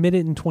a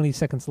minute and 20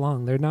 seconds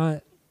long. They're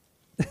not,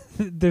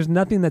 there's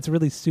nothing that's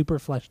really super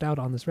fleshed out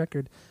on this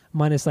record,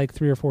 minus like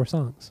 3 or 4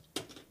 songs.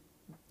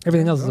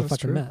 Everything else is a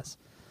fucking mess.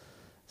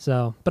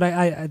 So, but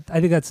I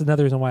think that's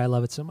another reason why I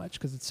love it so much,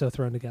 because it's so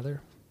thrown together.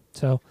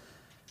 So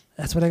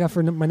that's what I got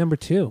for my number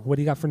 2. What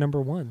do you got for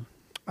number 1?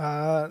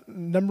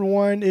 Number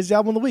 1 is the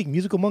album of the week,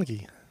 Musical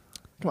Monkey.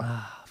 Come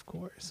on. Of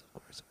course.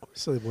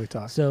 Silly boy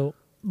talk. So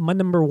my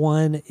number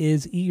 1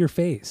 is Eat Your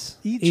Face.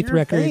 Eat Eighth Your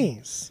record,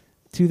 Face.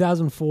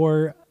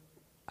 2004.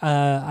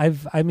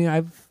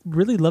 I've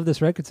really loved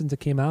this record since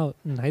it came out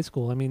in high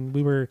school. I mean,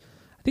 I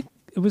think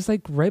it was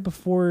like right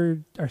before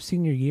our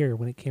senior year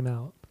when it came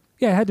out.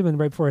 Yeah, it had to have been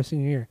right before our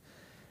senior year.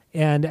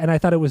 And I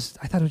thought it was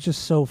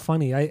just so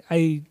funny.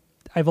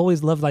 I've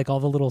always loved like all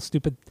the little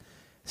stupid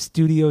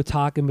studio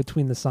talk in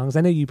between the songs.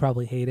 I know you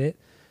probably hate it.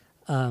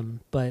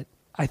 But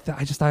I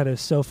just thought it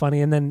was so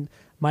funny. And then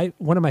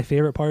one of my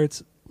favorite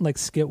parts, like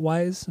skit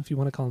wise, if you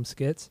want to call them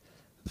skits,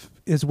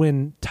 is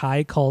when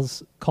Ty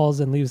calls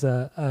and leaves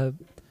a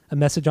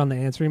message on the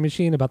answering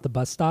machine about the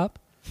bus stop.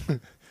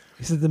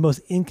 He said the most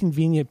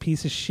inconvenient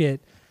piece of shit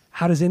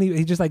how does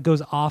he just like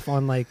goes off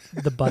on like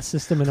the bus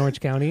system in Orange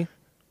County,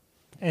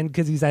 and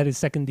because he's at his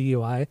second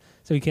DUI,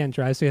 so he can't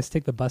drive, so he has to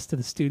take the bus to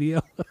the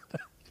studio.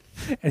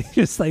 And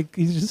he's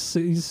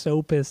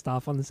so pissed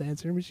off on this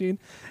answering machine,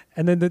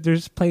 and then they're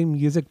just playing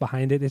music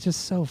behind it. It's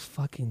just so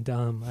fucking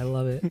dumb. I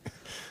love it,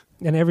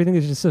 and everything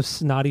is just so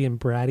snotty and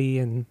bratty,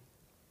 and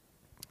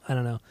I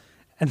don't know.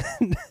 And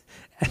then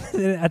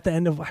at the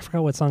end of, I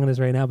forgot what song it is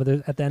right now, but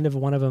at the end of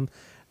one of them,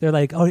 they're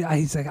like, "Oh,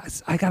 he's like,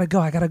 I gotta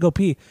go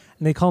pee,"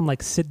 and they call him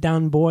like "sit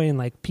down boy" and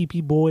like "pee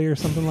pee boy" or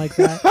something like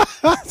that.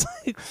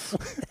 It's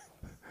like,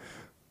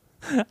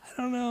 I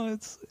don't know.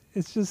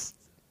 It's just.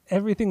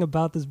 Everything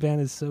about this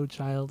band is so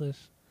childish.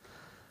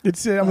 It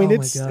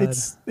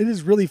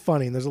is really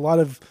funny. There's a lot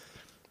of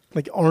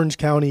like Orange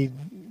County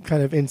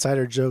kind of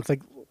insider jokes,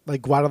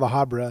 like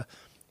Guadalajara.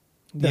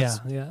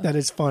 That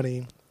is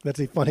funny.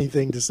 That's a funny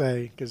thing to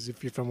say because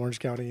if you're from Orange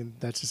County, and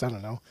that's just, I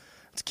don't know,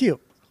 it's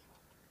cute.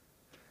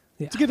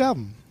 Yeah. It's a good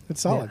album.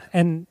 It's solid. Yeah.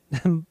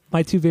 And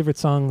my two favorite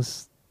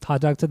songs, "Hot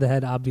Dog to the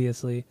Head,"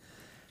 obviously,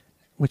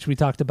 which we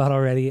talked about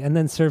already, and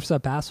then "Surf's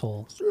Up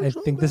Asshole." I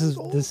think this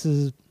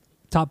is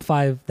top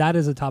 5. That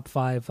is a top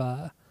 5.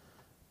 I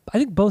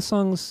think both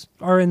songs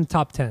are in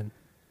top 10.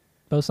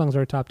 Both songs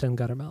are top 10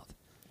 Guttermouth.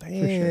 Damn.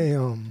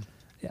 Sure.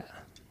 Yeah.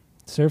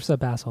 "Surf's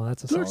Up Asshole."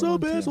 That's a solid one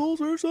too.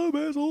 Surf's Up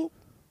Asshole.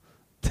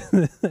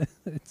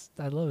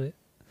 I love it.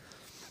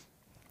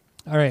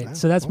 All right,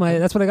 so that's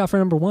what I got for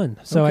number 1.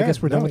 So I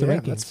guess we're done with the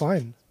rankings. That's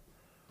fine.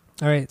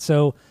 All right,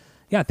 so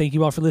yeah, thank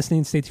you all for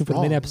listening. Stay tuned for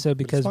the main episode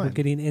because we're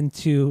getting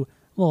into.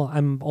 Well,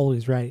 I'm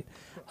always right.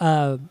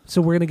 So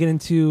we're going to get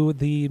into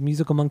the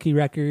Musical Monkey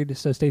record,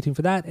 so stay tuned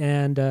for that.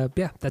 And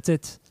that's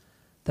it.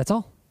 That's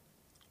all.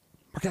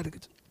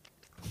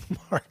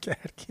 Mark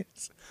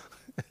Atkins.